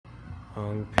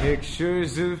Hung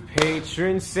pictures of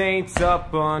patron saints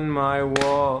up on my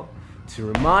wall to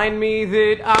remind me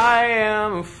that I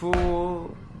am a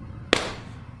fool.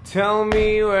 Tell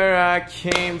me where I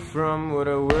came from, what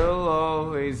I will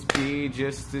always be,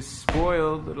 just a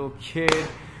spoiled little kid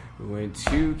who went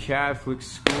to Catholic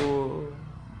school.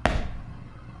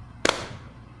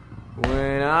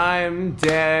 When I'm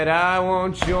dead, I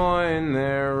won't join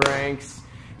their ranks,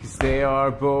 'cause they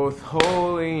are both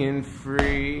holy and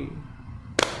free.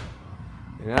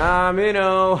 And I'm in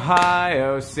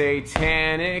Ohio,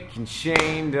 satanic and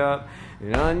chained up,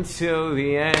 and until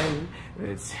the end,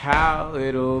 that's how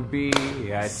it'll be.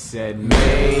 I said,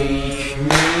 make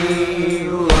me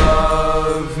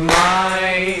love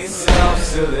myself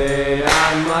so that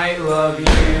I might love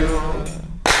you.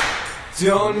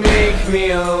 Don't make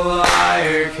me a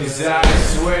liar, 'cause I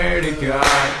swear to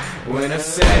God, when I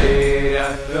said it,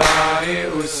 I thought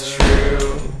it was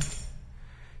true.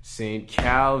 St.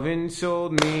 Calvin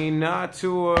told me not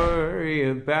to worry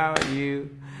about you,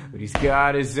 but he's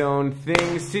got his own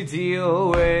things to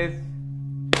deal with.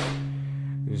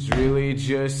 There's really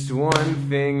just one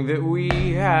thing that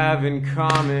we have in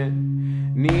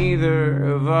common: neither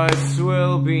of us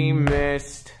will be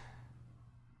missed.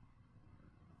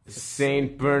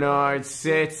 St. Bernard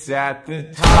sits at the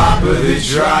top of the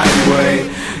driveway.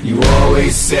 You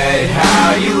always said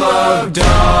how you love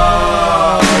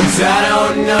dogs. I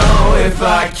don't know if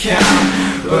I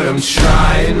count, but I'm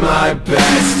trying my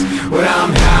best when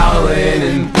I'm howling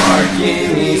and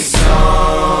barking these songs.